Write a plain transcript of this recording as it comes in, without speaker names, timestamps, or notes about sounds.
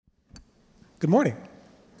Good morning.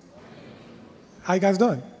 How you guys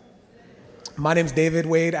doing? My name's David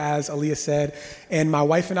Wade, as Aaliyah said, and my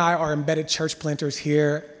wife and I are embedded church planters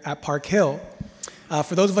here at Park Hill.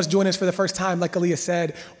 For those of us joining us for the first time, like Aaliyah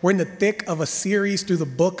said, we're in the thick of a series through the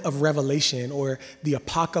book of Revelation, or the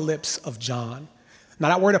Apocalypse of John. Now,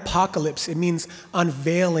 that word apocalypse, it means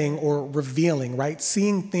unveiling or revealing, right?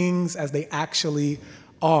 Seeing things as they actually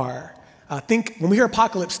are. When we hear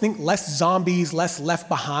apocalypse, think less zombies, less left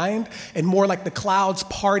behind, and more like the clouds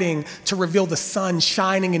parting to reveal the sun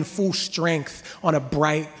shining in full strength on a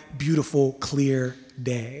bright, beautiful, clear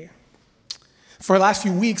day. For the last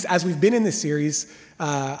few weeks, as we've been in this series,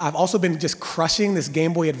 I've also been just crushing this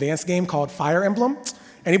Game Boy Advance game called Fire Emblem.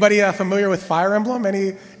 Anybody familiar with Fire Emblem?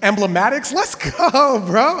 Any emblematics? Let's go,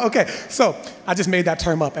 bro. Okay, so I just made that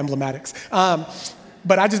term up, emblematics.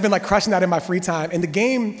 But I've just been like crushing that in my free time. And the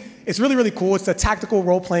game, it's really, really cool. It's a tactical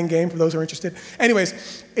role-playing game for those who are interested.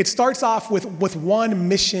 Anyways, it starts off with one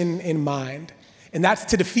mission in mind. And that's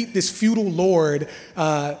to defeat this feudal lord,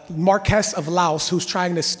 Marquess of Laos, who's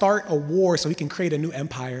trying to start a war so he can create a new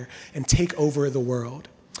empire and take over the world.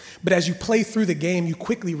 But as you play through the game, you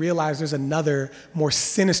quickly realize there's another, more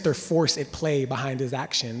sinister force at play behind his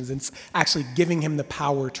actions. It's actually giving him the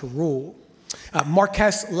power to rule.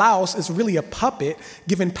 Marquess Laos is really a puppet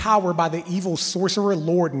given power by the evil sorcerer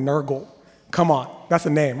Lord Nurgle. Come on, that's a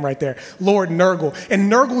name right there, Lord Nurgle.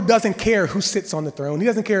 And Nurgle doesn't care who sits on the throne. He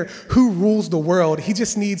doesn't care who rules the world. He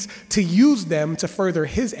just needs to use them to further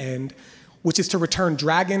his end, which is to return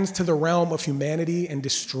dragons to the realm of humanity and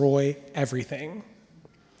destroy everything.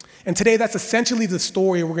 And today, that's essentially the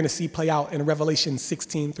story we're going to see play out in Revelation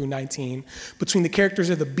 16 through 19 between the characters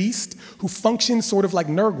of the beast, who functions sort of like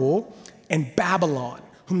Nurgle, and Babylon,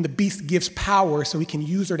 whom the beast gives power so he can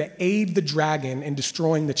use her to aid the dragon in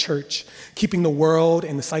destroying the church, keeping the world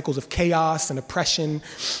in the cycles of chaos and oppression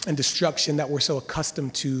and destruction that we're so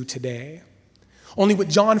accustomed to today. Only what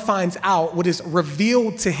John finds out, what is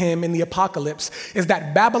revealed to him in the apocalypse, is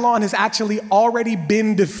that Babylon has actually already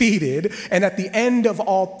been defeated, and at the end of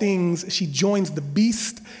all things, she joins the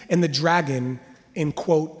beast and the dragon in,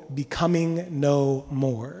 quote, becoming no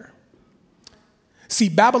more. See,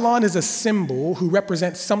 Babylon is a symbol who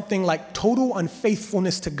represents something like total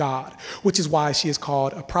unfaithfulness to God, which is why she is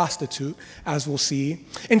called a prostitute, as we'll see.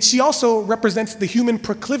 And she also represents the human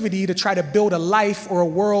proclivity to try to build a life or a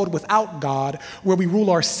world without God, where we rule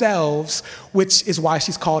ourselves, which is why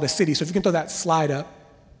she's called a city. So if you can throw that slide up.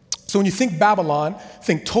 So when you think Babylon,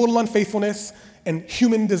 think total unfaithfulness and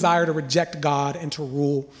human desire to reject God and to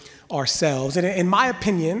rule ourselves. And in my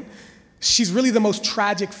opinion, she's really the most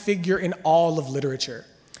tragic figure in all of literature,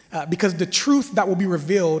 because the truth that will be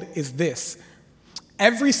revealed is this: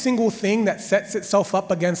 every single thing that sets itself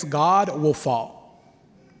up against God will fall.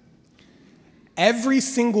 Every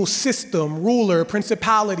single system, ruler,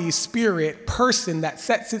 principality, spirit, person that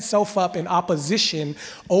sets itself up in opposition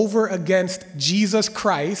over against Jesus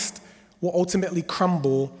Christ will ultimately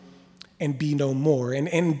crumble and be no more.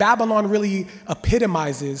 And Babylon really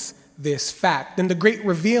epitomizes this fact. In the great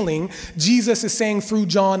revealing, Jesus is saying through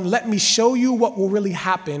John, let me show you what will really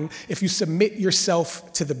happen if you submit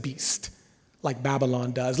yourself to the beast, like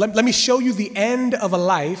Babylon does. Let me show you the end of a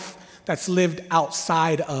life that's lived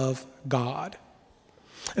outside of God.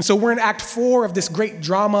 And so we're in Act 4 of this great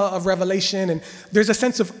drama of Revelation, and there's a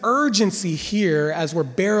sense of urgency here as we're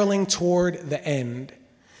barreling toward the end.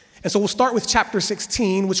 And so we'll start with chapter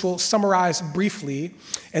 16, which we'll summarize briefly.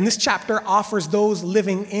 And this chapter offers those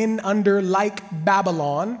living in, under, like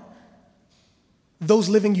Babylon, those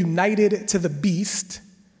living united to the beast,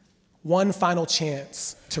 one final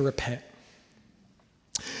chance to repent.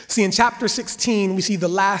 See, in chapter 16, we see the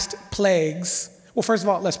last plagues. Well, first of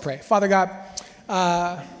all, let's pray. Father God,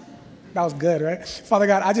 that was good, right? Father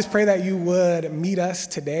God, I just pray that you would meet us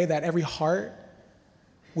today, that every heart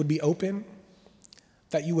would be open,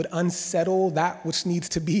 that you would unsettle that which needs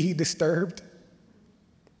to be disturbed.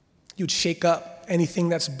 You'd shake up anything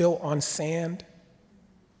that's built on sand,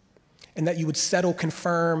 and that you would settle,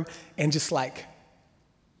 confirm, and just make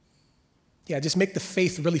the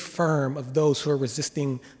faith really firm of those who are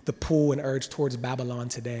resisting the pull and urge towards Babylon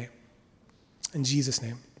today. In Jesus'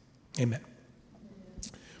 name, amen.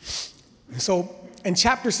 So in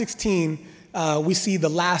chapter 16, we see the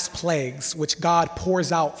last plagues, which God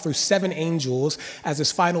pours out through 7 angels as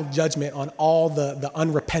his final judgment on all the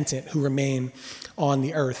unrepentant who remain on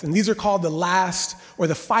the earth. And these are called the last or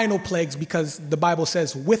the final plagues because the Bible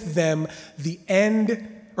says with the end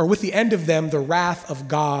of them, the wrath of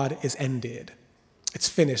God is ended. It's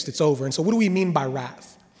finished, it's over. And so what do we mean by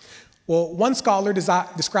wrath? Well, one scholar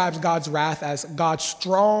describes God's wrath as God's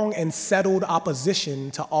strong and settled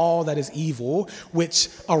opposition to all that is evil, which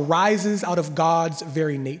arises out of God's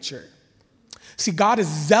very nature. See, God is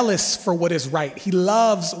zealous for what is right. He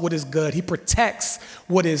loves what is good. He protects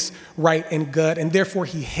what is right and good, and therefore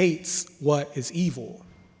he hates what is evil.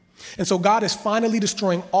 And so God is finally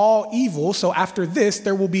destroying all evil, so after this,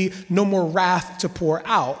 there will be no more wrath to pour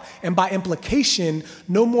out, and by implication,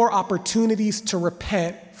 no more opportunities to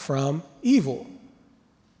repent from evil.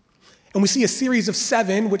 And we see a series of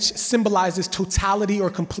 7, which symbolizes totality or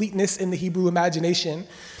completeness in the Hebrew imagination.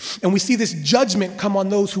 And we see this judgment come on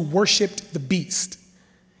those who worshiped the beast,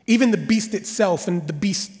 even the beast itself and the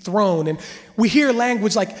beast's throne. And we hear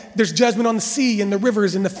language like there's judgment on the sea and the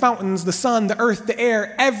rivers and the fountains, the sun, the earth, the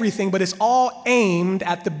air, everything, but it's all aimed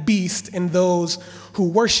at the beast and those who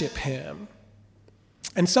worship him.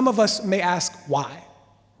 And some of us may ask why,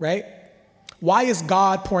 right? Why is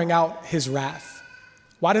God pouring out his wrath?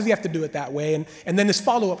 Why does he have to do it that way? And then this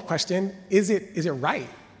follow-up question, is it right?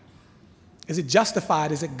 Is it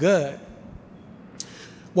justified? Is it good?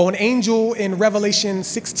 Well, an angel in Revelation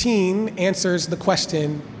 16 answers the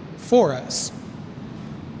question for us.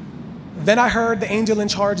 Then I heard the angel in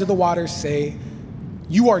charge of the waters say,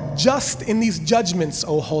 "You are just in these judgments,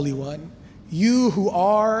 O Holy One, you who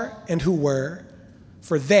are and who were,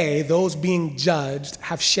 for they, those being judged,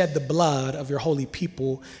 have shed the blood of your holy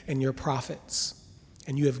people and your prophets,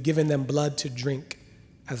 and you have given them blood to drink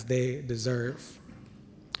as they deserve."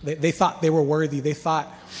 They thought they were worthy. They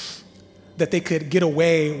thought that they could get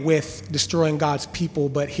away with destroying God's people,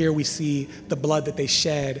 but here we see the blood that they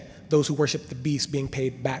shed, those who worship the beast, being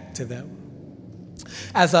paid back to them.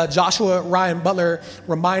 As Joshua Ryan Butler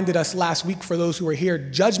reminded us last week, for those who were here,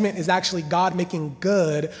 judgment is actually God making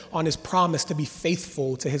good on his promise to be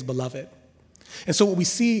faithful to his beloved. And so what we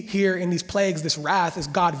see here in these plagues, this wrath, is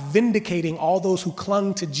God vindicating all those who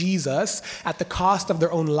clung to Jesus at the cost of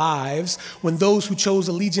their own lives, when those who chose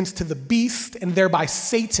allegiance to the beast and thereby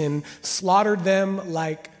Satan slaughtered them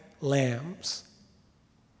like lambs.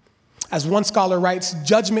 As one scholar writes,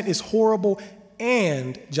 judgment is horrible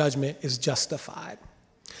and judgment is justified.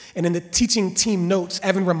 And in the teaching team notes,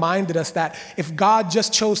 Evan reminded us that if God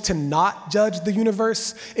just chose to not judge the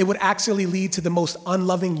universe, it would actually lead to the most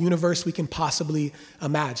unloving universe we can possibly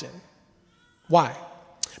imagine. Why?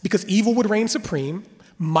 Because evil would reign supreme,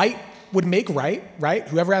 might would make right?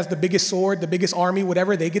 Whoever has the biggest sword, the biggest army,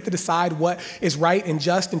 whatever, they get to decide what is right and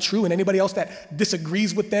just and true, and anybody else that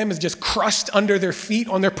disagrees with them is just crushed under their feet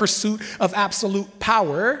on their pursuit of absolute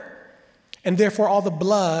power. And therefore, all the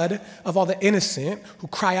blood of all the innocent who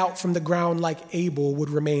cry out from the ground like Abel would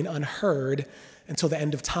remain unheard until the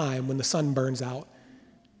end of time when the sun burns out.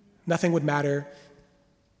 Nothing would matter.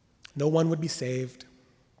 No one would be saved.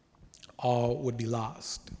 All would be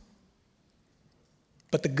lost.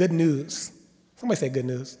 But the good news, somebody say good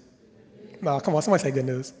news. No, come on, somebody say good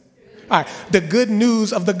news. All right, the good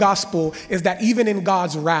news of the gospel is that even in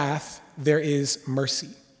God's wrath, there is mercy.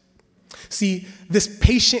 See, this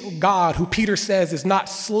patient God who Peter says is not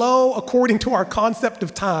slow according to our concept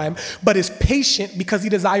of time, but is patient because he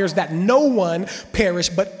desires that no one perish,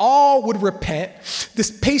 but all would repent.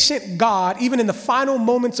 This patient God, even in the final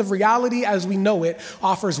moments of reality as we know it,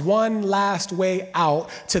 offers one last way out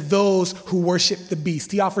to those who worship the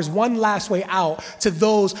beast. He offers one last way out to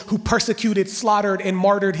those who persecuted, slaughtered, and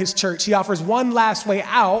martyred his church. He offers one last way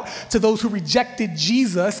out to those who rejected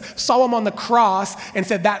Jesus, saw him on the cross, and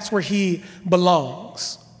said that's where he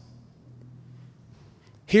belongs.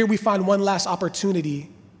 Here we find one last opportunity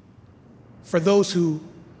for those who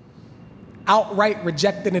outright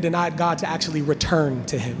rejected and denied God to actually return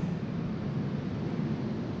to him.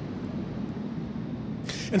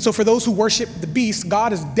 And so for those who worship the beast,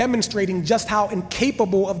 God is demonstrating just how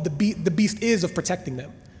incapable of the beast is of protecting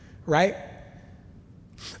them, right?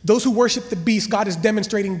 Those who worship the beast, God is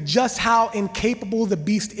demonstrating just how incapable the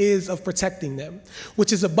beast is of protecting them,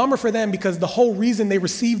 which is a bummer for them because the whole reason they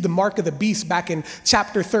received the mark of the beast back in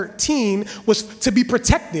chapter 13 was to be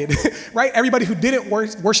protected, right? Everybody who didn't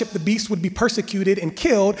worship the beast would be persecuted and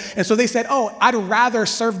killed. And so they said, oh, I'd rather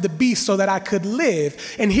serve the beast so that I could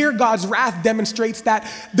live. And here God's wrath demonstrates that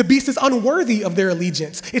the beast is unworthy of their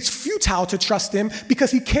allegiance. It's futile to trust him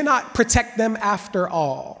because he cannot protect them after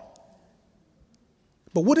all.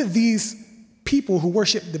 But what do these people who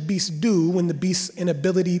worship the beast do when the beast's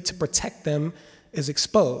inability to protect them is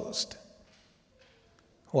exposed?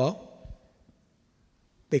 Well,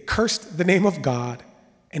 they cursed the name of God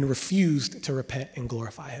and refused to repent and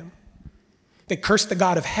glorify him. They cursed the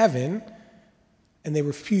God of heaven and they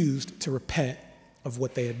refused to repent of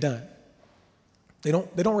what they had done. They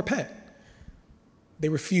don't repent. They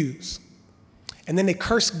refuse. And then they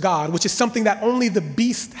curse God, which is something that only the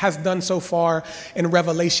beast has done so far in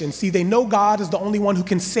Revelation. See, they know God is the only one who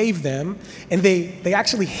can save them, and they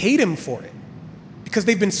actually hate him for it because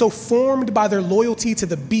they've been so formed by their loyalty to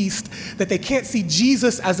the beast that they can't see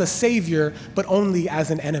Jesus as a savior, but only as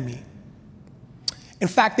an enemy. In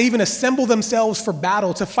fact, they even assemble themselves for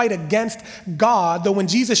battle to fight against God, though when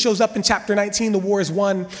Jesus shows up in chapter 19, the war is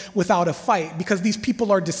won without a fight because these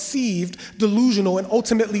people are deceived, delusional, and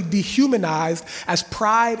ultimately dehumanized as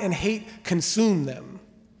pride and hate consume them.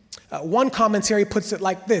 One commentary puts it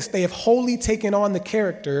like this: they have wholly taken on the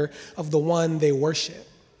character of the one they worship.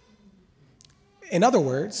 In other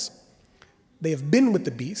words, they have been with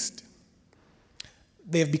the beast,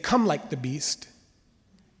 they have become like the beast,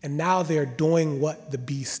 and now they're doing what the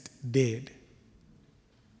beast did.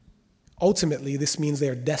 Ultimately, this means they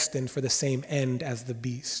are destined for the same end as the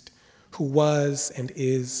beast, who was and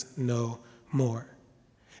is no more.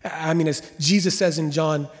 I mean, as Jesus says in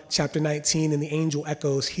John chapter 19, and the angel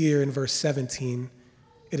echoes here in verse 17,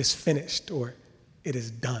 it is finished, or it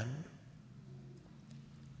is done.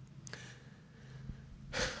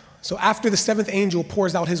 So after the seventh angel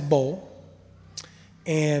pours out his bowl,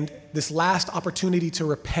 and this last opportunity to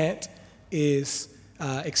repent is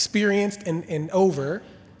experienced and over,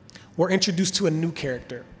 we're introduced to a new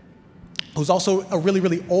character who's also a really,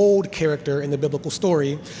 really old character in the biblical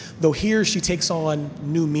story, though here she takes on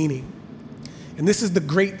new meaning. And this is the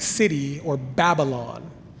great city, or Babylon.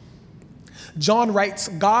 John writes,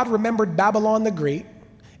 God remembered Babylon the Great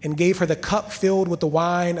and gave her the cup filled with the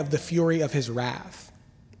wine of the fury of his wrath.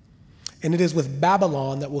 And it is with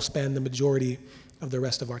Babylon that we'll spend the majority of the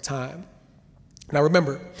rest of our time. Now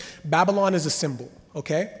remember, Babylon is a symbol,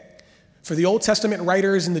 okay? For the Old Testament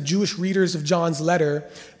writers and the Jewish readers of John's letter,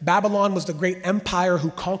 Babylon was the great empire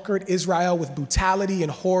who conquered Israel with brutality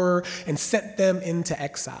and horror and sent them into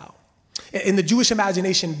exile. In the Jewish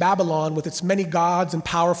imagination, Babylon, with its many gods and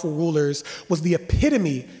powerful rulers, was the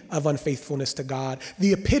epitome of unfaithfulness to God,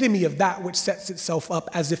 the epitome of that which sets itself up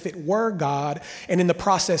as if it were God and in the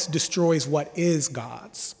process destroys what is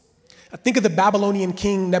God's. Think of the Babylonian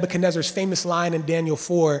king Nebuchadnezzar's famous line in Daniel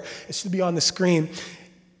 4. It should be on the screen.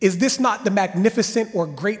 Is this not the magnificent or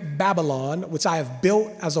great Babylon, which I have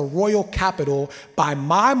built as a royal capital by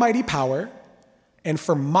my mighty power and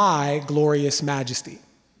for my glorious majesty?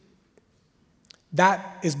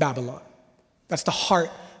 That is Babylon. That's the heart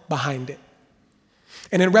behind it.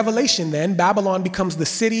 And in Revelation then, Babylon becomes the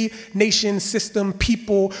city, nation, system,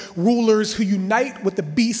 people, rulers who unite with the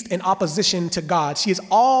beast in opposition to God. She is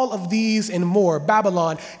all of these and more.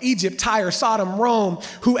 Babylon, Egypt, Tyre, Sodom, Rome,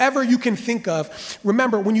 whoever you can think of.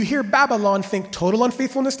 Remember, when you hear Babylon, think total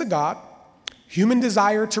unfaithfulness to God, human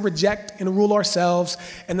desire to reject and rule ourselves,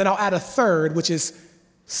 and then I'll add a third, which is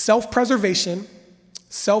self-preservation,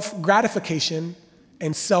 self-gratification,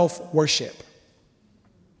 and self-worship.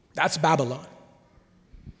 That's Babylon.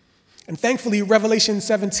 And thankfully, Revelation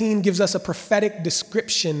 17 gives us a prophetic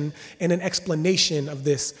description and an explanation of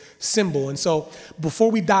this symbol. And so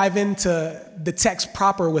before we dive into the text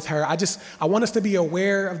proper with her, I want us to be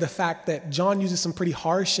aware of the fact that John uses some pretty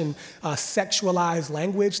harsh and sexualized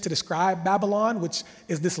language to describe Babylon, which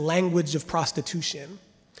is this language of prostitution.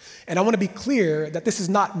 And I want to be clear that this is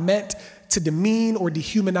not meant to demean or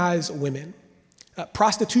dehumanize women.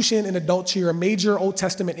 Prostitution and adultery are major Old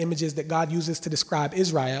Testament images that God uses to describe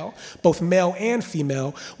Israel, both male and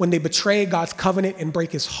female, when they betray God's covenant and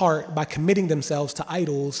break his heart by committing themselves to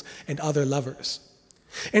idols and other lovers.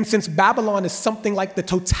 And since Babylon is something like the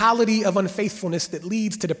totality of unfaithfulness that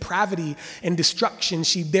leads to depravity and destruction,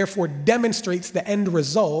 she therefore demonstrates the end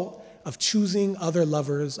result of choosing other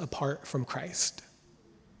lovers apart from Christ.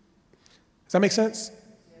 Does that make sense?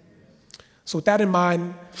 So with that in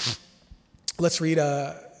mind, let's read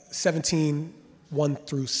 17, 1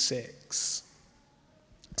 through 6.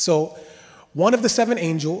 So one of the seven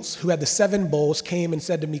angels who had the seven bowls came and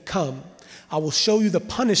said to me, "Come, I will show you the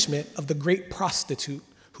punishment of the great prostitute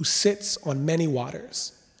who sits on many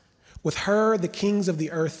waters. With her, the kings of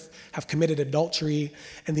the earth have committed adultery,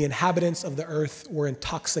 and the inhabitants of the earth were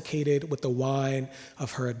intoxicated with the wine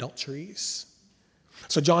of her adulteries."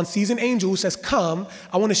 So John sees an angel who says, "Come,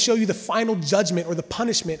 I want to show you the final judgment or the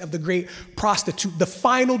punishment of the great prostitute, the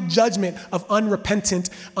final judgment of unrepentant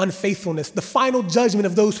unfaithfulness, the final judgment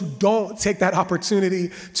of those who don't take that opportunity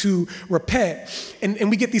to repent." And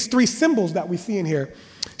we get these three symbols that we see in here.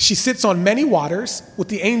 She sits on many waters, what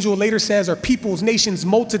the angel later says are peoples, nations,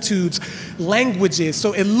 multitudes, languages.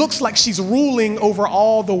 So it looks like she's ruling over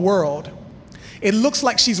all the world. It looks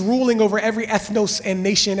like she's ruling over every ethnos and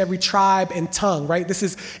nation, every tribe and tongue, right? This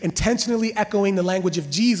is intentionally echoing the language of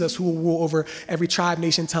Jesus, who will rule over every tribe,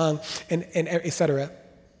 nation, tongue, and et cetera.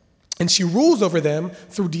 And she rules over them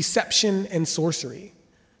through deception and sorcery,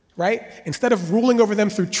 right? Instead of ruling over them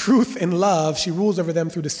through truth and love, she rules over them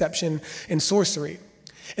through deception and sorcery.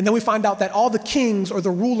 And then we find out that all the kings or the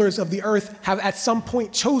rulers of the earth have at some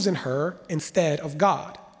point chosen her instead of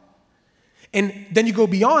God. And then you go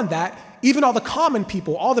beyond that, even all the common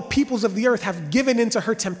people, all the peoples of the earth have given into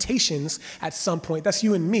her temptations at some point. That's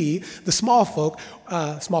you and me, the small folk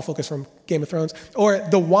is from Game of Thrones, or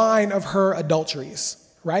the wine of her adulteries,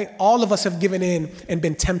 right? All of us have given in and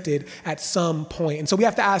been tempted at some point. And so we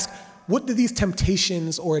have to ask, what do these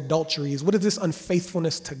temptations or adulteries, what does this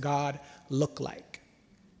unfaithfulness to God look like?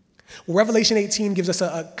 Well, Revelation 18 gives us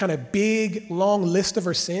a kind of big, long list of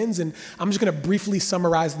her sins, and I'm just going to briefly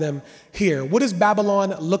summarize them here. What does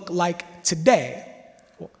Babylon look like today?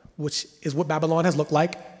 Which is what Babylon has looked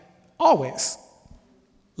like always.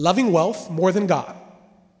 Loving wealth more than God.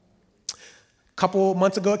 A couple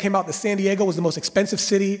months ago, it came out that San Diego was the most expensive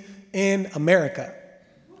city in America.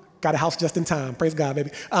 Got a house just in time. Praise God,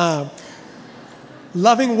 baby.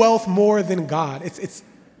 Loving wealth more than God. It's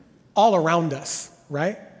all around us,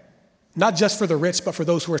 right? Not just for the rich, but for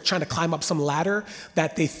those who are trying to climb up some ladder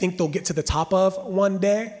that they think they'll get to the top of one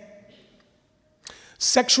day.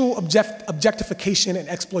 Sexual objectification and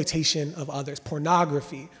exploitation of others,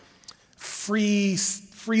 pornography, free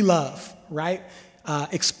love, right?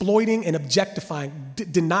 Exploiting and objectifying,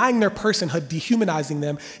 denying their personhood, dehumanizing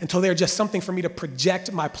them until they're just something for me to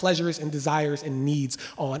project my pleasures and desires and needs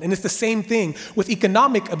on. And it's the same thing with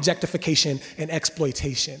economic objectification and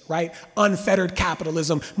exploitation, right? Unfettered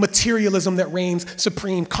capitalism, materialism that reigns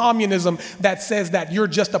supreme, communism that says that you're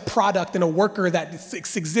just a product and a worker that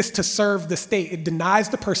exists to serve the state. It denies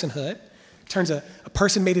the personhood, turns a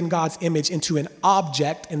person made in God's image into an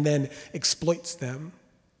object, and then exploits them.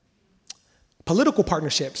 Political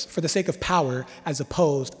partnerships for the sake of power as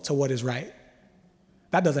opposed to what is right.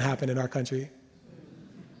 That doesn't happen in our country.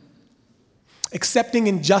 Accepting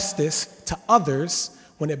injustice to others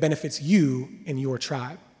when it benefits you and your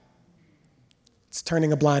tribe. It's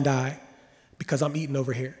turning a blind eye because I'm eating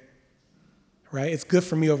over here, right? It's good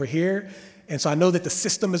for me over here. And so I know that the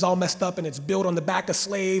system is all messed up and it's built on the back of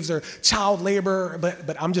slaves or child labor,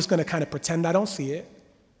 but I'm just going to kind of pretend I don't see it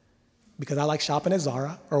because I like shopping at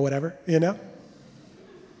Zara or whatever, you know?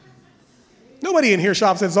 Nobody in here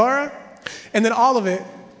shops at Zara. And then all of it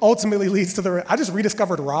ultimately leads to I just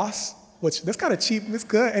rediscovered Ross, which that's kind of cheap, it's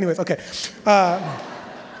good. Anyways, okay.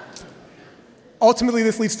 Ultimately,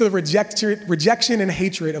 this leads to the rejection and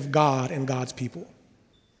hatred of God and God's people,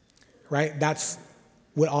 right? That's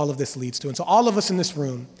what all of this leads to. And so all of us in this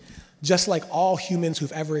room, just like all humans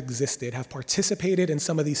who've ever existed, have participated in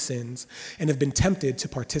some of these sins and have been tempted to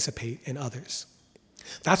participate in others.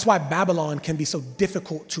 That's why Babylon can be so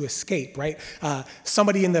difficult to escape, right?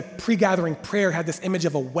 Somebody in the pre-gathering prayer had this image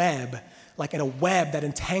of a web, like in a web that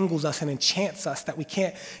entangles us and enchants us that we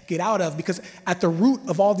can't get out of, because at the root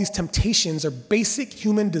of all these temptations are basic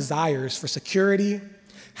human desires for security,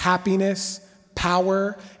 happiness,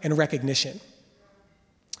 power, and recognition.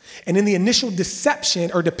 And in the initial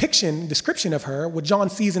description of her, what John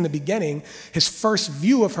sees in the beginning, his first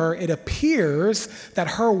view of her, it appears that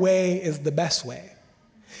her way is the best way.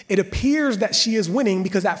 It appears that she is winning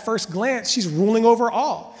because at first glance, she's ruling over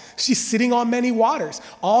all. She's sitting on many waters.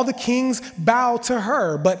 All the kings bow to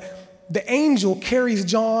her, but the angel carries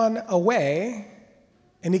John away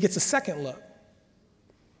and he gets a second look.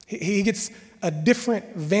 He gets a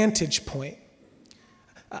different vantage point.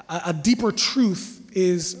 A deeper truth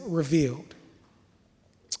is revealed.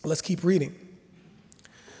 Let's keep reading.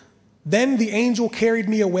 Then the angel carried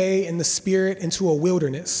me away in the spirit into a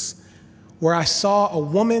wilderness, where I saw a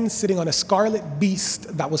woman sitting on a scarlet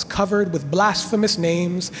beast that was covered with blasphemous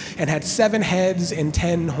names and had 7 heads and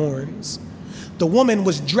 10 horns. The woman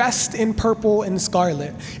was dressed in purple and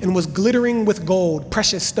scarlet and was glittering with gold,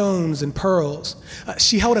 precious stones, and pearls.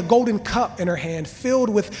 She held a golden cup in her hand filled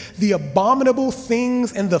with the abominable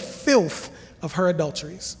things and the filth of her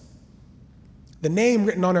adulteries. The name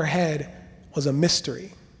written on her head was a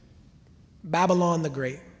mystery: Babylon the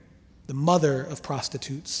Great, the mother of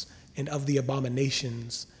prostitutes and of the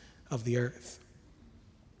abominations of the earth.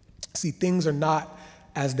 See, things are not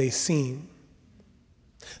as they seem.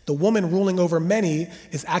 The woman ruling over many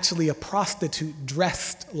is actually a prostitute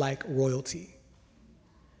dressed like royalty.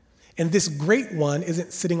 And this great one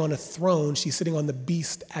isn't sitting on a throne, she's sitting on the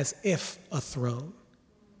beast as if a throne.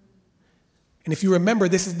 And if you remember,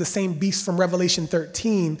 this is the same beast from Revelation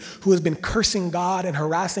 13 who has been cursing God and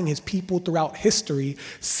harassing his people throughout history,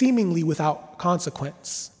 seemingly without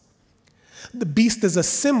consequence. The beast is a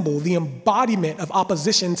symbol, the embodiment of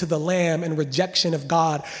opposition to the Lamb and rejection of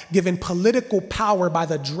God, given political power by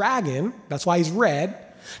the dragon, that's why he's red,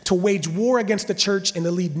 to wage war against the church and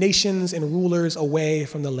to lead nations and rulers away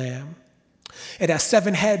from the Lamb. It has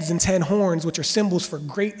 7 heads and 10 horns, which are symbols for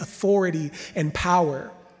great authority and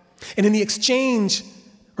power. And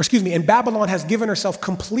and Babylon has given herself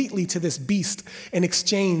completely to this beast in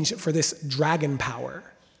exchange for this dragon power,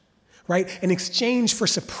 right? In exchange for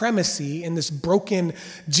supremacy in this broken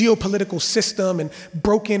geopolitical system and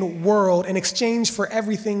broken world, in exchange for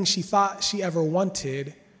everything she thought she ever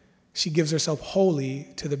wanted, she gives herself wholly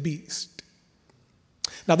to the beast.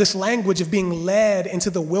 Now, this language of being led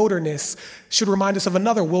into the wilderness should remind us of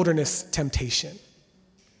another wilderness temptation,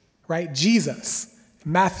 right? Jesus.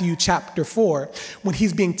 Matthew chapter 4, when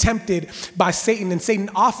he's being tempted by Satan, and Satan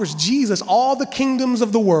offers Jesus all the kingdoms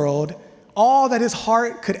of the world, all that his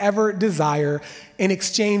heart could ever desire, in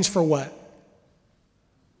exchange for what?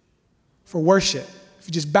 For worship. If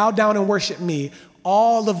you just bow down and worship me,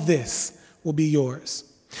 all of this will be yours.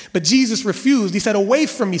 But Jesus refused. He said, "Away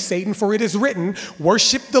from me, Satan, for it is written,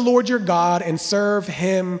 worship the Lord your God and serve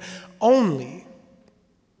him only."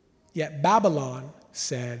 Yet Babylon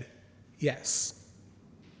said yes.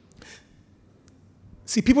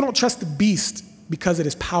 See, people don't trust the beast because it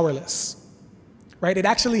is powerless, right? It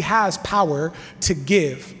actually has power to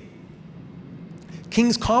give.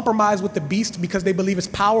 Kings compromise with the beast because they believe it's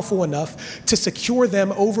powerful enough to secure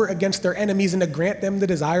them over against their enemies and to grant them the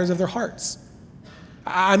desires of their hearts.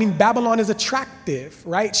 I mean, Babylon is attractive,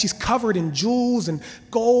 right? She's covered in jewels and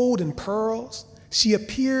gold and pearls. She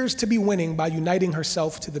appears to be winning by uniting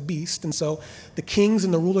herself to the beast. And so the kings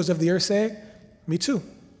and the rulers of the earth say, me too.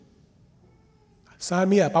 Sign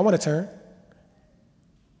me up. I want to turn.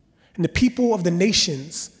 And the people of the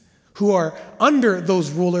nations who are under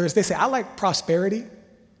those rulers, they say, I like prosperity.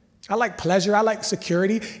 I like pleasure. I like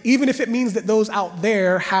security, even if it means that those out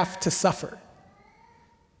there have to suffer.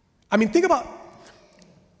 I mean, think about,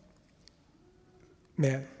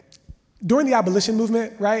 man, during the abolition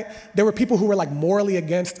movement, right, there were people who were like morally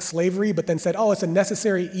against slavery, but then said, oh, it's a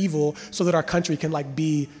necessary evil so that our country can like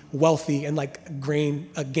be wealthy and like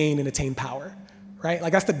gain and attain power. Right?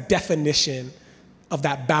 Like that's the definition of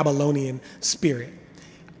that Babylonian spirit.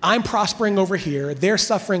 I'm prospering over here, they're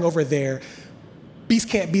suffering over there. Beast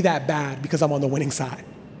can't be that bad because I'm on the winning side.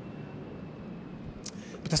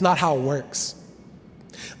 But that's not how it works.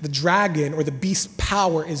 The dragon or the beast's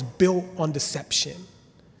power is built on deception.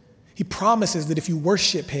 He promises that if you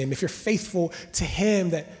worship him, if you're faithful to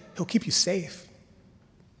him, that he'll keep you safe.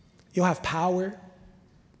 You'll have power.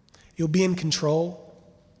 You'll be in control.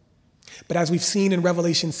 But as we've seen in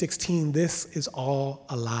Revelation 16, this is all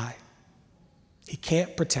a lie. He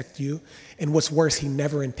can't protect you, and what's worse, he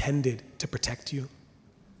never intended to protect you.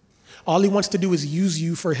 All he wants to do is use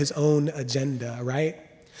you for his own agenda, right?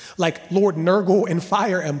 Like Lord Nurgle in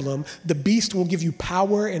Fire Emblem, the beast will give you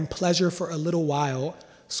power and pleasure for a little while,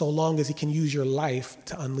 so long as he can use your life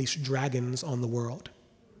to unleash dragons on the world.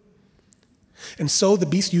 And so the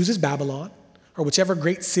beast uses Babylon, or whichever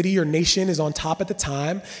great city or nation is on top at the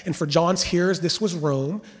time. And for John's hearers, this was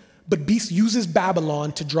Rome. But beast uses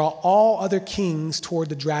Babylon to draw all other kings toward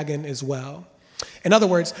the dragon as well. In other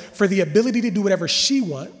words, for the ability to do whatever she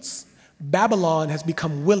wants, Babylon has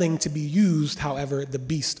become willing to be used however the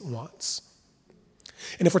beast wants.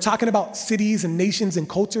 And if we're talking about cities and nations and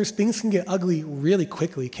cultures, things can get ugly really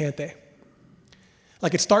quickly, can't they?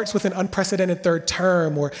 Like it starts with an unprecedented third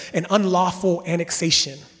term or an unlawful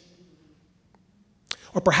annexation.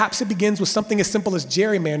 Or perhaps it begins with something as simple as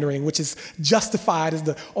gerrymandering, which is justified as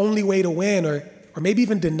the only way to win, or maybe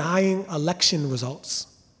even denying election results.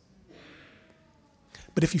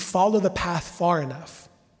 But if you follow the path far enough,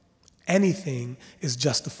 anything is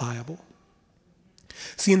justifiable.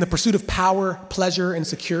 See, in the pursuit of power, pleasure, and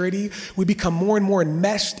security, we become more and more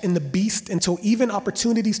enmeshed in the beast until even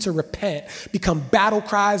opportunities to repent become battle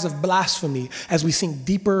cries of blasphemy as we sink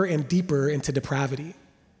deeper and deeper into depravity.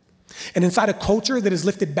 And inside a culture that has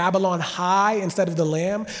lifted Babylon high instead of the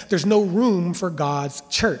Lamb, there's no room for God's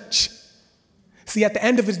church. See, at the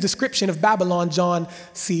end of his description of Babylon, John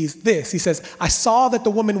sees this. He says, I saw that the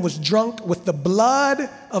woman was drunk with the blood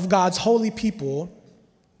of God's holy people,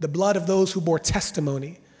 the blood of those who bore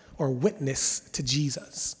testimony or witness to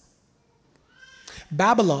Jesus.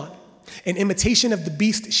 Babylon, in imitation of the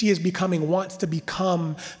beast she is becoming, wants to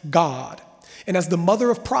become God. And as the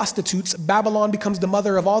mother of prostitutes, Babylon becomes the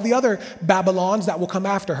mother of all the other Babylons that will come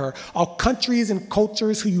after her. All countries and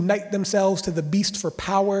cultures who unite themselves to the beast for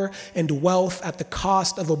power and wealth at the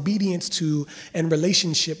cost of obedience to and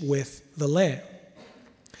relationship with the Lamb.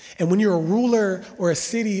 And when you're a ruler or a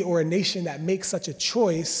city or a nation that makes such a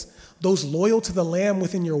choice, those loyal to the Lamb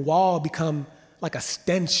within your wall become like a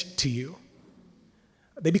stench to you.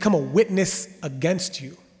 They become a witness against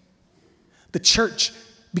you. The church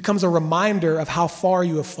becomes a reminder of how far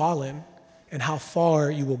you have fallen and how far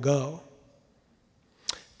you will go.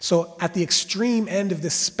 So at the extreme end of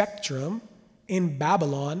this spectrum in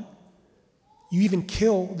Babylon, you even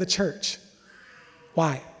kill the church.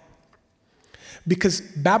 Why? Because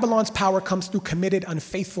Babylon's power comes through committed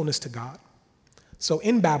unfaithfulness to God. So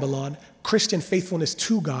in Babylon, Christian faithfulness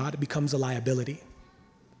to God becomes a liability.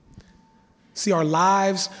 See, our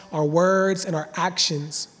lives, our words, and our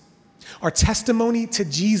actions, our testimony to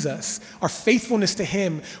Jesus, our faithfulness to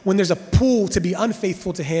him, when there's a pull to be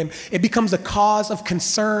unfaithful to him, it becomes a cause of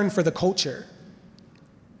concern for the culture.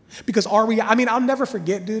 Because I'll never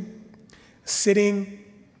forget, dude, sitting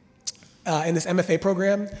in this MFA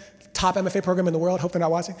program, top MFA program in the world, hope they're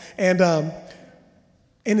not watching, and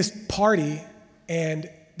in this party, and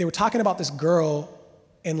they were talking about this girl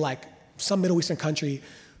in like some Middle Eastern country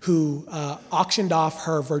who auctioned off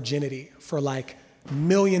her virginity for like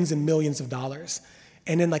millions and millions of dollars.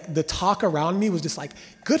 And then like the talk around me was just like,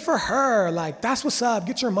 good for her, like that's what's up,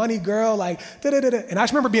 get your money, girl, like da-da-da-da. And I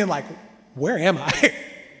just remember being like, where am I?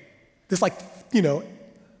 This like,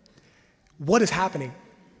 what is happening?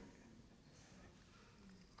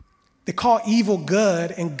 They call evil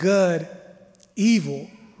good and good evil,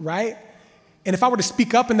 right? And if I were to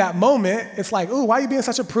speak up in that moment, it's like, ooh, why are you being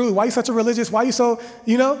such a prude? Why are you such a religious? Why are you so,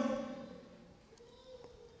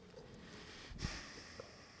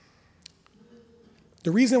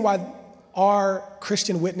 The reason why our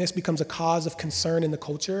Christian witness becomes a cause of concern in the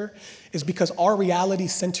culture is because our reality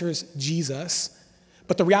centers Jesus,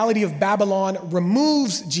 but the reality of Babylon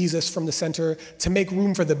removes Jesus from the center to make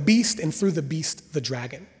room for the beast, and through the beast, the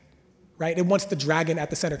dragon, right? It wants the dragon at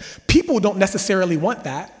the center. People don't necessarily want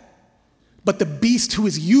that, but the beast who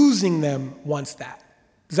is using them wants that.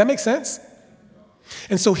 Does that make sense?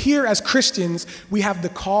 And so here as Christians, we have the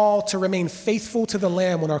call to remain faithful to the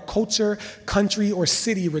Lamb when our culture, country, or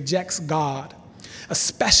city rejects God,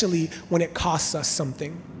 especially when it costs us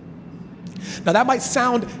something. Now that might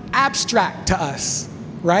sound abstract to us,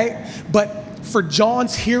 right? But for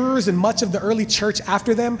John's hearers and much of the early church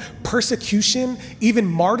after them, persecution, even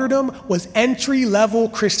martyrdom, was entry-level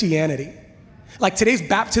Christianity. Like today's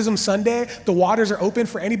Baptism Sunday, the waters are open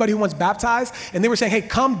for anybody who wants baptized. And they were saying, hey,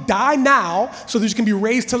 come die now so that you can be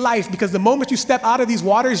raised to life, because the moment you step out of these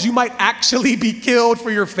waters, you might actually be killed for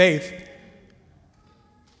your faith.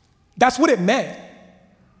 That's what it meant.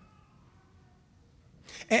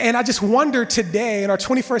 And I just wonder today, in our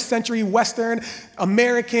 21st century Western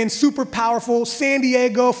American, super powerful, San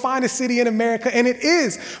Diego, finest city in America, and it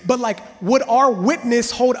is, but like, would our witness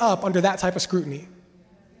hold up under that type of scrutiny?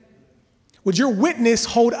 Would your witness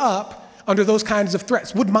hold up under those kinds of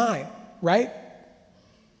threats? Would mine, right?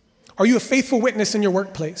 Are you a faithful witness in your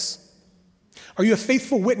workplace? Are you a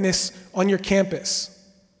faithful witness on your campus?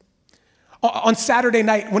 On Saturday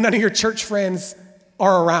night when none of your church friends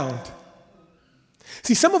are around?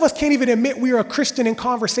 See, some of us can't even admit we are a Christian in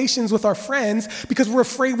conversations with our friends because we're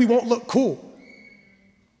afraid we won't look cool.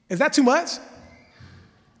 Is that too much?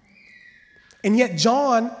 And yet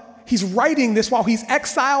John, he's writing this while he's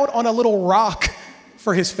exiled on a little rock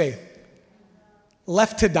for his faith,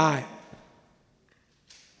 left to die.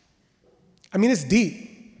 I mean, it's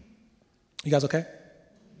deep. You guys okay?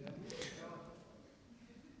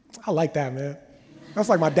 I like that, man. That's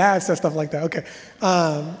like my dad said stuff like that. Okay.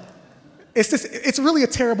 It's really a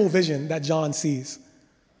terrible vision that John sees,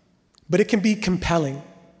 but it can be compelling.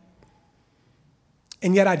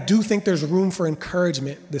 And yet I do think there's room for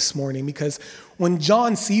encouragement this morning, because when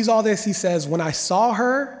John sees all this, he says, when I saw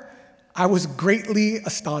her, I was greatly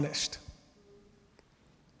astonished.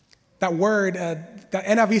 That word, that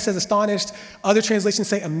NIV says astonished, other translations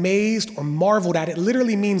say amazed or marveled at. It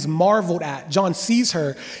literally means marveled at. John sees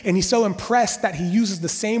her, and he's so impressed that he uses the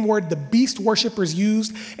same word the beast worshipers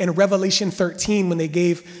used in Revelation 13 when they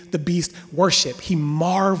gave the beast worship. He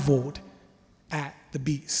marveled at the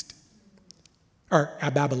beast, or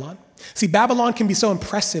at Babylon. See, Babylon can be so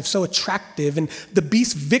impressive, so attractive, and the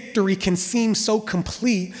beast's victory can seem so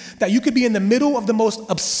complete that you could be in the middle of the most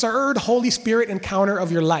absurd Holy Spirit encounter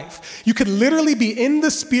of your life. You could literally be in the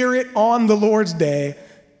Spirit on the Lord's day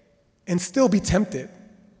and still be tempted.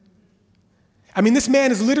 I mean, this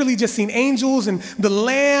man has literally just seen angels and the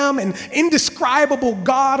Lamb and indescribable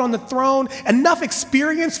God on the throne, enough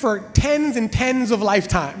experience for tens and tens of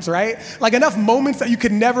lifetimes, right? Like enough moments that you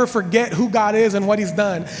could never forget who God is and what he's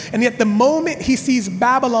done. And yet the moment he sees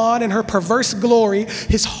Babylon and her perverse glory,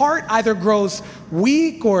 his heart either grows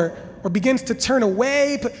weak or begins to turn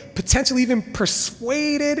away, potentially even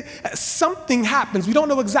persuaded. Something happens. We don't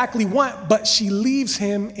know exactly what, but she leaves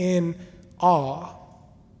him in awe.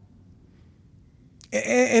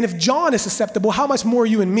 And if John is susceptible, how much more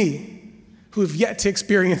you and me who have yet to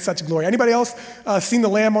experience such glory? Anybody else seen the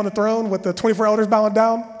Lamb on the throne with the 24 elders bowing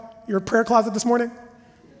down? Your prayer closet this morning?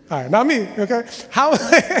 All right, not me, okay? How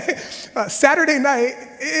Saturday night,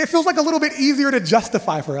 it feels like a little bit easier to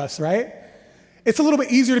justify for us, right? It's a little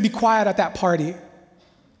bit easier to be quiet at that party.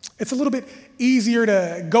 It's a little bit easier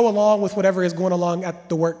to go along with whatever is going along at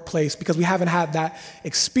the workplace because we haven't had that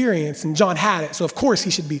experience, and John had it, so of course he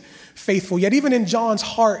should be faithful. Yet even in John's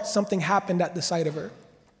heart, something happened at the sight of her.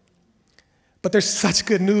 But there's such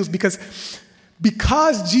good news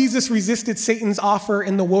because Jesus resisted Satan's offer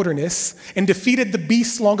in the wilderness and defeated the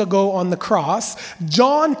beast long ago on the cross,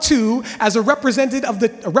 John too, as a representative of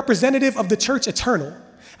the church eternal,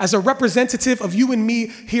 as a representative of you and me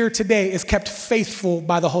here today, is kept faithful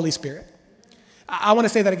by the Holy Spirit. I want to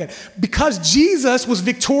say that again. Because Jesus was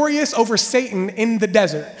victorious over Satan in the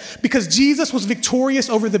desert, because Jesus was victorious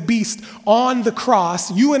over the beast on the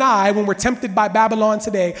cross, you and I, when we're tempted by Babylon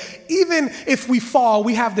today, even if we fall,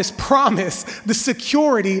 we have this promise, the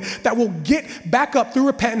security that we'll get back up through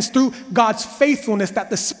repentance, through God's faithfulness, that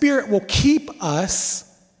the Spirit will keep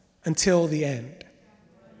us until the end.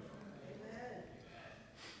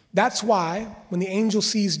 That's why when the angel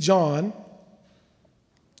sees John,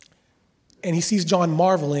 and he sees John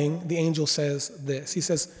marveling, the angel says this. He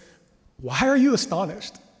says, "Why are you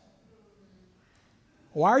astonished?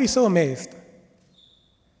 Why are you so amazed?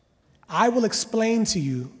 I will explain to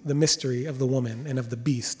you the mystery of the woman and of the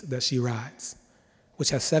beast that she rides, which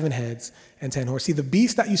has 7 heads and 10 horns. See, the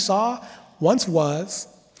beast that you saw once was,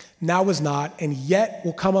 now is not, and yet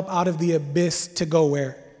will come up out of the abyss to go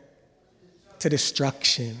where? To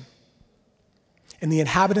destruction. And the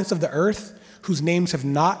inhabitants of the earth, whose names have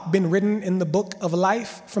not been written in the book of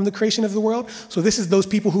life from the creation of the world." So this is those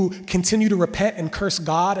people who continue to repent and curse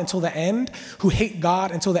God until the end, who hate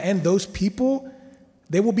God until the end. Those people,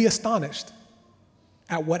 they will be astonished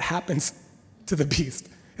at what happens to the beast.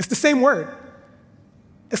 It's the same word.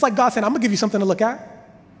 It's like God saying, I'm going to give you something to look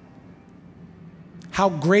at. How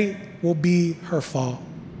great will be her fall.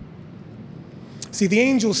 See, the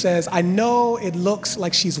angel says, I know it looks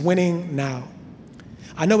like she's winning now.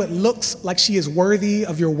 I know it looks like she is worthy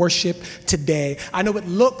of your worship today. I know it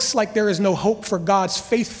looks like there is no hope for God's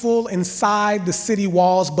faithful inside the city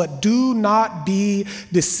walls, but do not be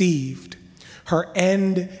deceived. Her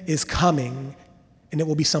end is coming, and it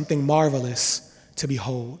will be something marvelous to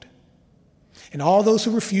behold. And all those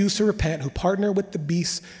who refuse to repent, who partner with the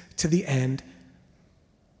beast to the end,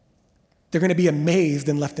 they're going to be amazed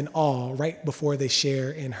and left in awe right before they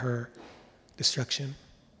share in her destruction.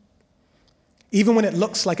 Even when it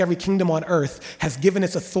looks like every kingdom on earth has given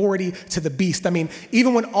its authority to the beast. I mean,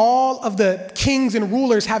 even when all of the kings and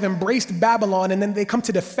rulers have embraced Babylon and then they come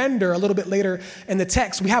to defend her a little bit later in the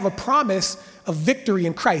text, we have a promise of victory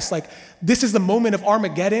in Christ. Like, this is the moment of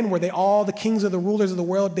Armageddon where all the kings of the rulers of the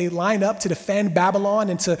world, they line up to defend Babylon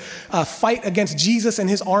and to fight against Jesus and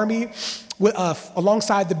his army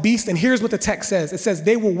alongside the beast. And here's what the text says. It says,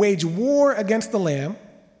 they will wage war against the Lamb,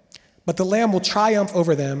 but the Lamb will triumph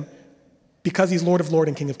over them because he's Lord of Lords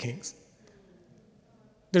and King of Kings.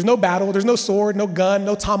 There's no battle, there's no sword, no gun,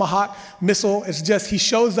 no tomahawk missile. It's just he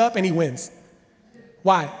shows up and he wins.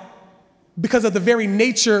 Why? Because of the very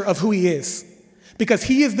nature of who he is. Because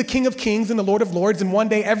he is the King of Kings and the Lord of Lords, and one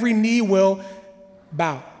day every knee will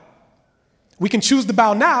bow. We can choose to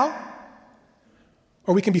bow now,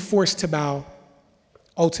 or we can be forced to bow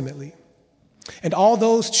ultimately. And all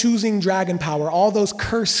those choosing dragon power, all those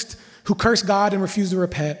who curse God and refuse to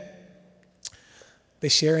repent, they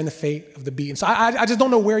share in the fate of the beast. And so I just don't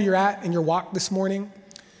know where you're at in your walk this morning,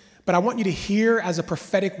 but I want you to hear as a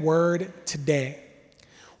prophetic word today,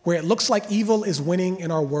 where it looks like evil is winning in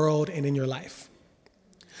our world and in your life,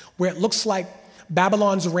 where it looks like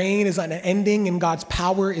Babylon's reign is unending and God's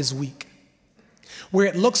power is weak, where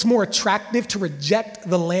it looks more attractive to reject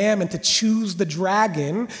the Lamb and to choose the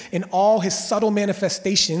dragon in all his subtle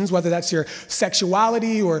manifestations, whether that's your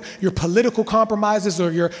sexuality or your political compromises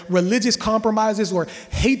or your religious compromises or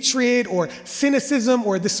hatred or cynicism,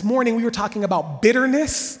 or this morning we were talking about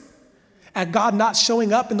bitterness at God not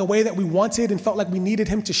showing up in the way that we wanted and felt like we needed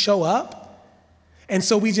him to show up. And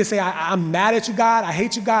so we just say, I'm mad at you, God. I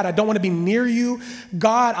hate you, God. I don't want to be near you.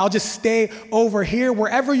 God, I'll just stay over here.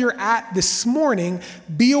 Wherever you're at this morning,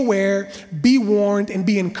 be aware, be warned, and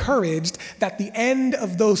be encouraged that the end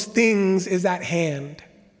of those things is at hand.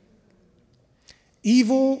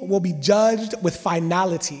 Evil will be judged with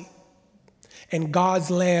finality, and God's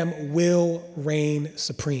Lamb will reign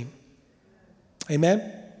supreme. Amen?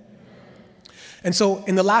 And so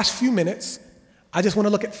in the last few minutes, I just want to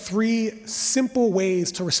look at 3 simple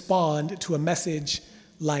ways to respond to a message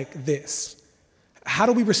like this. How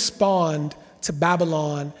do we respond to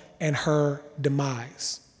Babylon and her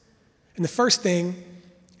demise? And the first thing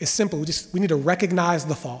is simple. We need to recognize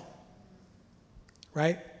the fall,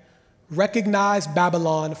 right? Recognize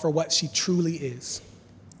Babylon for what she truly is: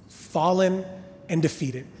 fallen and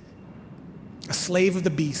defeated, a slave of the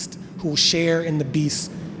beast who will share in the beast's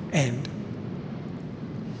end.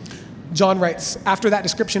 John writes, after that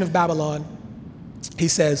description of Babylon, he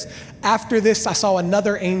says, after this I saw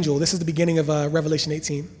another angel. This is the beginning of Revelation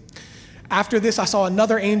 18. After this I saw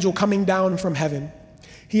another angel coming down from heaven.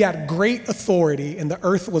 He had great authority, and the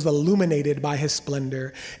earth was illuminated by his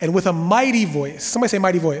splendor. And with a mighty voice, somebody say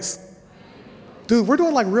mighty voice. Dude, we're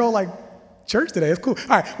doing real church today. It's cool.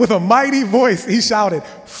 All right, with a mighty voice, he shouted,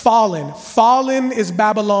 fallen, fallen is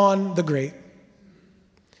Babylon the Great.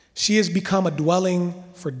 She has become a dwelling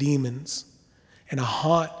for demons and a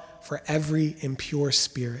haunt for every impure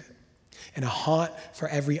spirit and a haunt for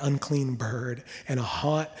every unclean bird and a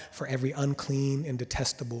haunt for every unclean and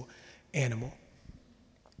detestable animal.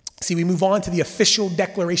 See, we move on to the official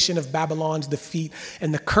declaration of Babylon's defeat,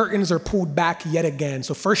 and the curtains are pulled back yet again.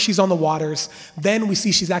 So first she's on the waters, then we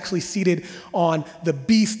see she's actually seated on the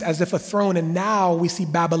beast as if a throne, and now we see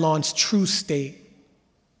Babylon's true state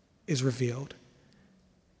is revealed.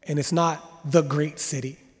 And it's not the great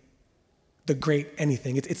city, the great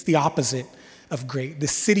anything. It's the opposite of great. The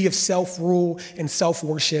city of self-rule and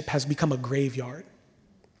self-worship has become a graveyard,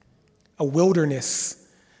 a wilderness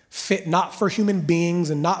fit not for human beings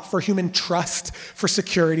and not for human trust for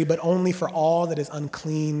security, but only for all that is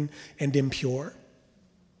unclean and impure.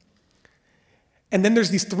 And then there's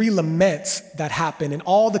these 3 laments that happen, and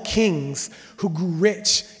all the kings who grew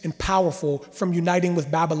rich and powerful from uniting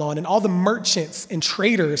with Babylon, and all the merchants and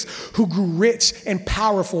traders who grew rich and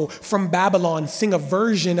powerful from Babylon sing a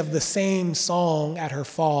version of the same song at her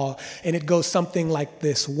fall. And it goes something like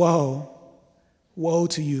this: woe, woe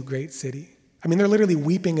to you, great city. I mean, they're literally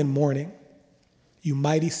weeping and mourning. You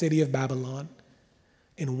mighty city of Babylon,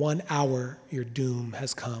 in 1 hour your doom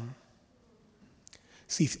has come.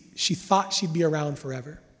 See, she thought she'd be around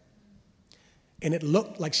forever, and it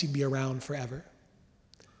looked like she'd be around forever.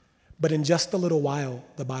 But in just a little while,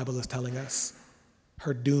 the Bible is telling us,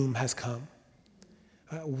 her doom has come.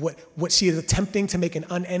 What she is attempting to make an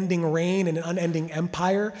unending reign and an unending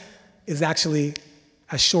empire is actually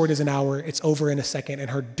as short as an hour. It's over in a second, and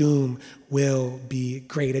her doom will be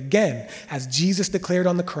great. Again, as Jesus declared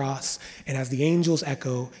on the cross, and as the angels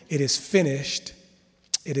echo, it is finished,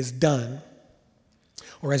 it is done.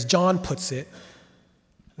 Or as John puts it,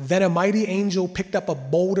 then a mighty angel picked up a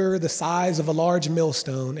boulder the size of a large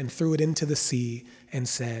millstone and threw it into the sea and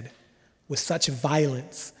said, with such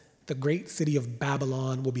violence, the great city of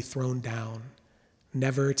Babylon will be thrown down,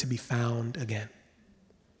 never to be found again.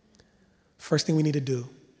 First thing we need to do,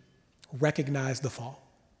 recognize the fall.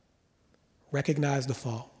 Recognize the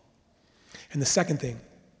fall. And the second thing,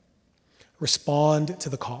 respond to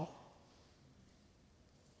the call.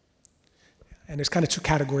 And there's kind of 2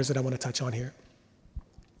 categories that I want to touch on here.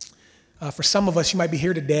 For some of us, you might be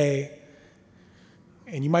here today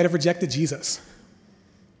and you might have rejected Jesus.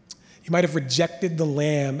 You might have rejected the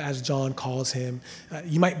Lamb, as John calls him.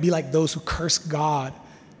 You might be like those who curse God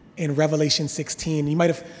in Revelation 16. You might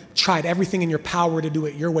have tried everything in your power to do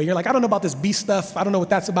it your way. You're like, I don't know about this beast stuff. I don't know what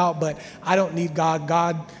that's about, but I don't need God.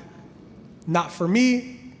 God, not for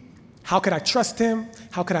me. How could I trust him?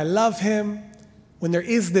 How could I love him when there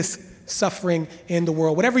is this suffering in the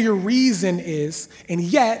world? Whatever your reason is, and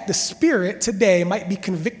yet the Spirit today might be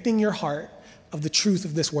convicting your heart of the truth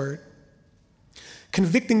of this word.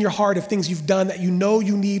 Convicting your heart of things you've done that you know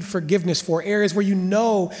you need forgiveness for, areas where you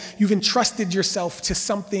know you've entrusted yourself to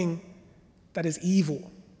something that is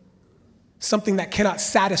evil, something that cannot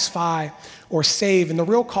satisfy or save. And the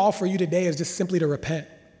real call for you today is just simply to repent,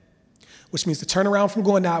 which means to turn around from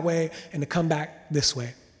going that way and to come back this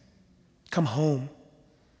way. Come home.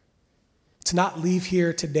 To not leave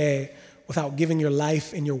here today without giving your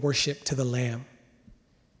life and your worship to the Lamb.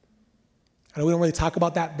 I know we don't really talk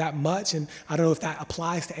about that much, and I don't know if that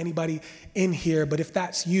applies to anybody in here, but if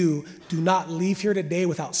that's you, do not leave here today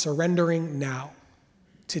without surrendering now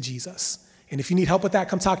to Jesus And if you need help with that,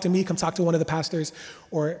 come talk to me, come talk to one of the pastors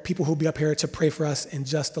or people who'll be up here to pray for us in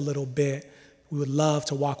just a little bit. We would love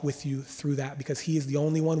to walk with you through that because he is the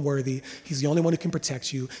only one worthy. He's the only one who can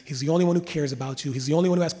protect you. He's the only one who cares about you. He's the only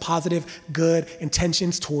one who has positive, good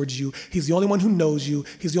intentions towards you. He's the only one who knows you.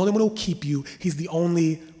 He's the only one who will keep you. He's the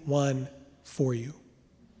only one for you.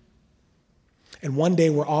 And one day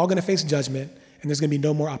we're all going to face judgment and there's going to be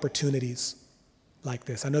no more opportunities like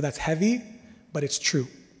this. I know that's heavy, but it's true.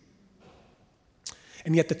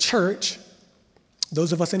 And yet the church,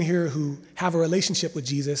 those of us in here who have a relationship with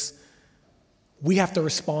Jesus, we have to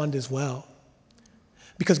respond as well.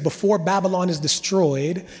 Because before Babylon is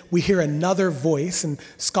destroyed, we hear another voice, and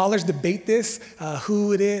scholars debate this,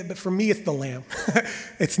 who it is, but for me, it's the Lamb.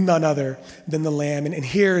 It's none other than the Lamb. And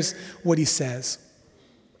here's what he says.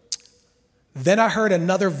 Then I heard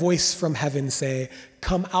another voice from heaven say,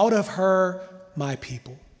 "Come out of her, my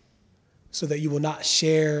people, so that you will not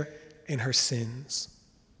share in her sins,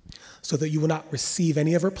 so that you will not receive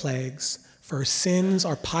any of her plagues, for her sins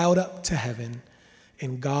are piled up to heaven,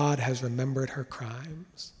 and God has remembered her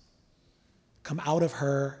crimes. Come out of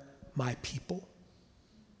her, my people."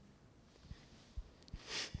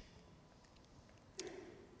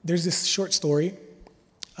 There's this short story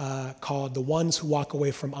called The Ones Who Walk Away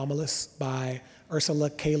from Omelas by Ursula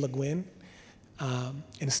K. Le Guin. And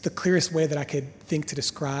it's the clearest way that I could think to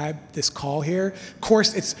describe this call here. Of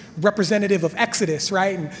course, it's representative of Exodus,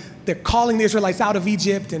 right? And they're calling the Israelites out of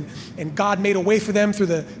Egypt, and God made a way for them through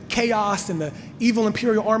the chaos and the evil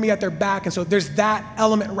imperial army at their back. And so there's that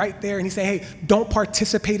element right there. And he's saying, hey, don't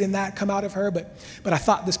participate in that, come out of her. But I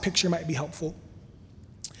thought this picture might be helpful.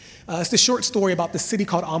 It's the short story about the city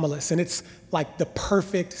called Omelas, and it's like the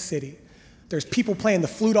perfect city. There's people playing the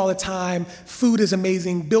flute all the time. Food is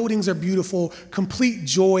amazing. Buildings are beautiful. Complete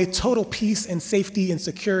joy, total peace and safety and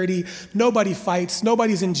security. Nobody fights.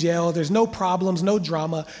 Nobody's in jail. There's no problems, no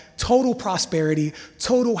drama. Total prosperity,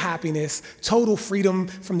 total happiness, total freedom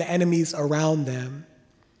from the enemies around them.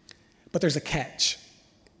 But there's a catch.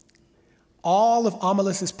 All of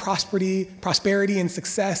Omelas' prosperity and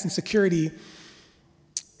success and security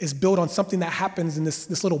is built on something that happens in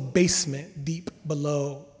this little basement deep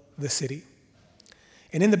below the city.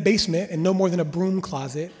 And in the basement, and no more than a broom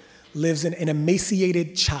closet, lives an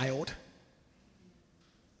emaciated child.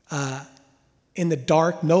 In the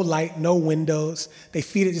dark, no light, no windows. They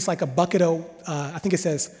feed it just like a bucket of, I think it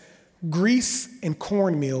says, grease and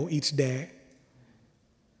cornmeal each day.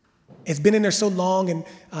 It's been in there so long, and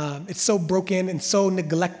it's so broken and so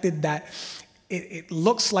neglected that it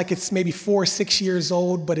looks like it's maybe 4 or 6 years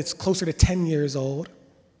old, but it's closer to 10 years old,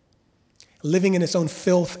 living in its own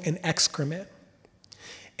filth and excrement.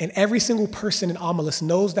 And every single person in Omelas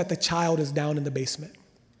knows that the child is down in the basement.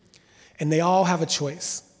 And they all have a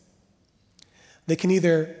choice. They can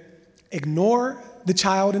either ignore the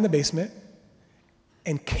child in the basement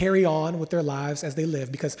and carry on with their lives as they live,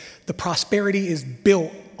 because the prosperity is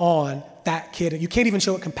built on that kid. You can't even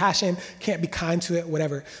show it compassion, can't be kind to it,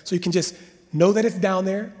 whatever. So you can just know that it's down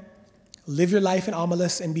there, live your life in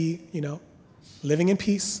Omelas and be, living in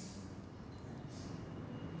peace.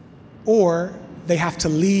 Or they have to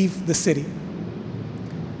leave the city.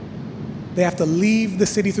 They have to leave the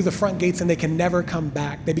city through the front gates and they can never come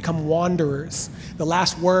back. They become wanderers. The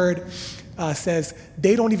last word says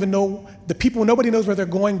they don't even know, the people, nobody knows where they're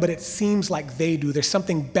going, but it seems like they do. There's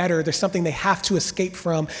something better. There's something they have to escape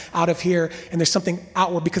from out of here, and there's something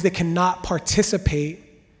outward because they cannot participate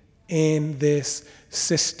in this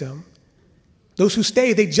system. Those who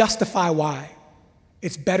stay, they justify why.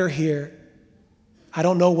 It's better here. I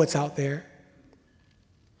don't know what's out there.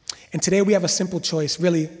 And today we have a simple choice,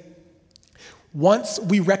 really. Once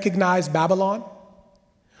we recognize Babylon,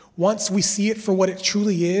 once we see it for what it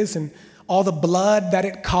truly is and all the blood that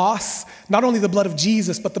it costs, not only the blood of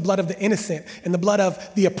Jesus, but the blood of the innocent and the blood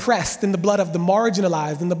of the oppressed and the blood of the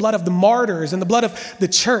marginalized and the blood of the martyrs and the blood of the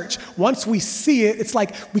church. Once we see it, it's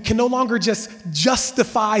like we can no longer just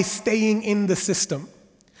justify staying in the system.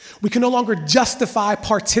 We can no longer justify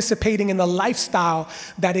participating in the lifestyle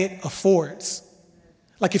that it affords.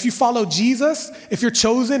 Like if you follow Jesus, if you're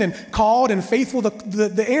chosen and called and faithful,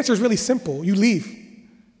 the answer is really simple. You leave.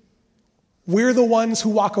 We're the ones who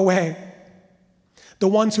walk away. The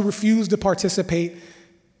ones who refuse to participate,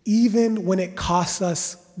 even when it costs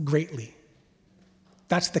us greatly.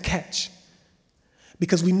 That's the catch.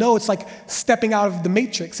 Because we know it's like stepping out of the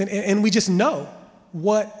matrix, and we just know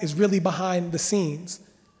what is really behind the scenes.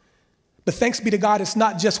 But thanks be to God, it's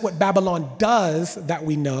not just what Babylon does that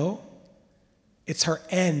we know, it's her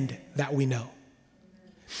end that we know.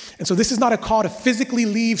 And so this is not a call to physically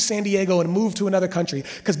leave San Diego and move to another country,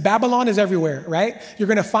 because Babylon is everywhere, right? You're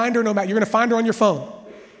going to find her no matter. You're going to find her on your phone.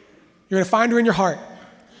 You're going to find her in your heart.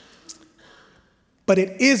 But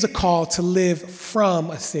it is a call to live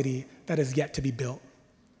from a city that is yet to be built,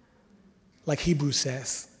 like Hebrews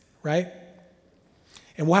says, right?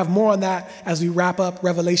 And we'll have more on that as we wrap up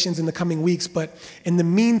Revelations in the coming weeks. But in the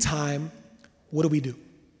meantime, what do?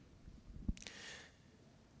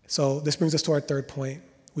 So this brings us to our third point.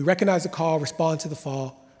 We recognize the call, respond to the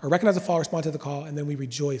fall, or recognize the fall, respond to the call, and then we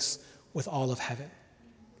rejoice with all of heaven.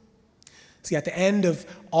 See, at the end of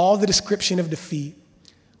all the description of defeat,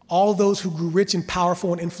 all those who grew rich and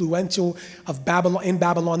powerful and influential in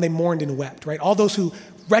Babylon, they mourned and wept, right? All those who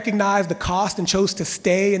recognized the cost and chose to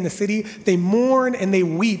stay in the city, they mourn and they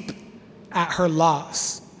weep at her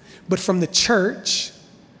loss. But from the church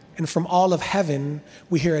and from all of heaven,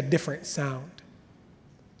 we hear a different sound.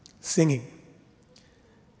 Singing.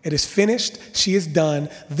 It is finished. She is done.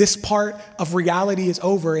 This part of reality is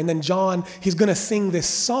over. And then John, he's going to sing this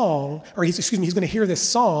song, or he's going to hear this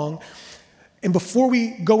song. And before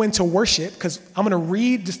we go into worship, because I'm going to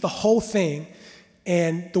read just the whole thing,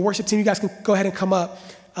 and the worship team, you guys can go ahead and come up.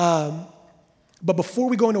 But before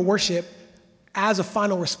we go into worship, as a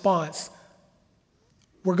final response,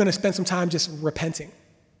 we're going to spend some time just repenting.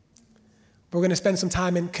 We're going to spend some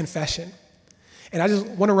time in confession. And I just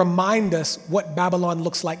want to remind us what Babylon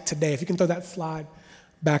looks like today. If you can throw that slide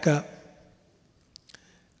back up.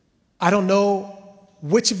 I don't know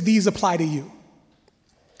which of these apply to you.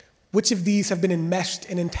 Which of these have been enmeshed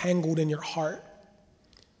and entangled in your heart?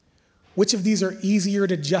 Which of these are easier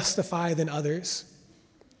to justify than others?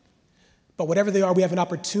 But whatever they are, we have an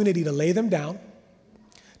opportunity to lay them down,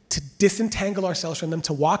 to disentangle ourselves from them,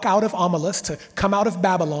 to walk out of Omelas, to come out of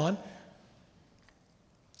Babylon.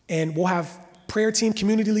 And we'll have prayer team,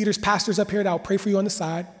 community leaders, pastors up here that will pray for you on the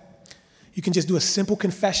side. You can just do a simple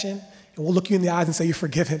confession, and we'll look you in the eyes and say you're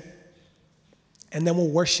forgiven. And then we'll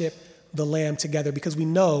worship the Lamb together, because we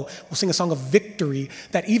know we'll sing a song of victory,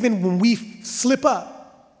 that even when we slip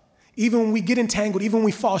up, even when we get entangled, even when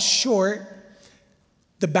we fall short,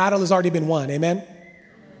 the battle has already been won. Amen?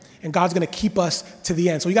 And God's going to keep us to the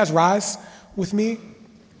end. So you guys rise with me.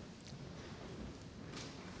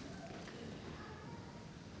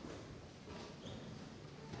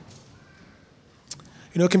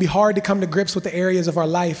 You know, it can be hard to come to grips with the areas of our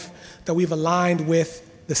life that we've aligned with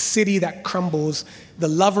the city that crumbles, the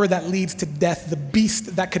lover that leads to death, the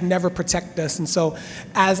beast that could never protect us. And so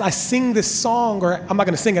as I sing this song, or I'm not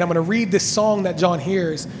going to sing it, I'm going to read this song that John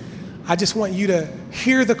hears, I just want you to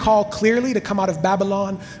hear the call clearly to come out of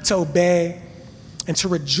Babylon, to obey, and to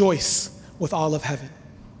rejoice with all of heaven.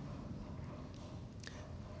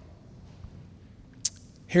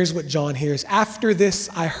 Here's what John hears. After this,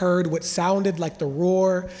 I heard what sounded like the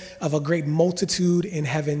roar of a great multitude in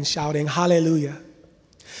heaven shouting, "Hallelujah.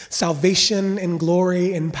 Salvation and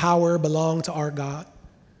glory and power belong to our God.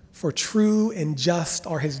 For true and just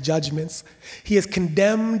are his judgments. He has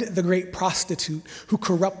condemned the great prostitute who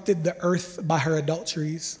corrupted the earth by her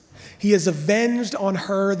adulteries. He has avenged on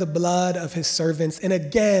her the blood of his servants." And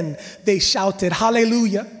again, they shouted,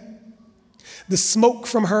 "Hallelujah. The smoke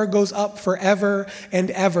from her goes up forever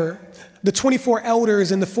and ever." The 24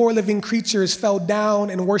 elders and the 4 living creatures fell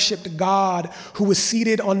down and worshiped God who was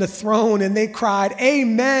seated on the throne, and they cried,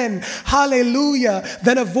 "Amen, hallelujah."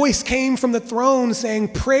 Then a voice came from the throne saying,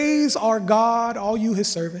 "Praise our God, all you his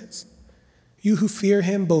servants, you who fear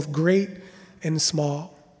him, both great and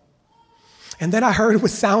small." And then I heard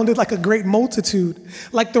what sounded like a great multitude,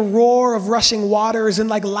 like the roar of rushing waters and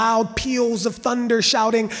like loud peals of thunder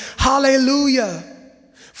shouting, "Hallelujah.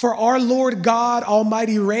 For our Lord God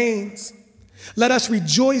Almighty reigns. Let us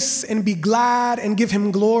rejoice and be glad and give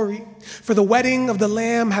him glory. For the wedding of the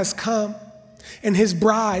Lamb has come, and his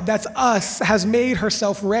bride, that's us, has made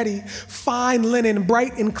herself ready. Fine linen,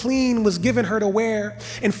 bright and clean, was given her to wear.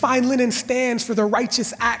 And fine linen stands for the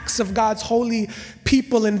righteous acts of God's holy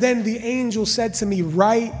people." And then the angel said to me,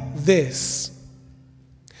 "Write this.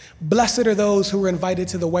 Blessed are those who are invited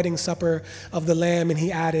to the wedding supper of the Lamb." And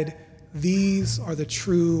he added, "These are the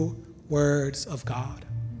true words of God."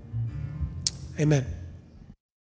 Amen.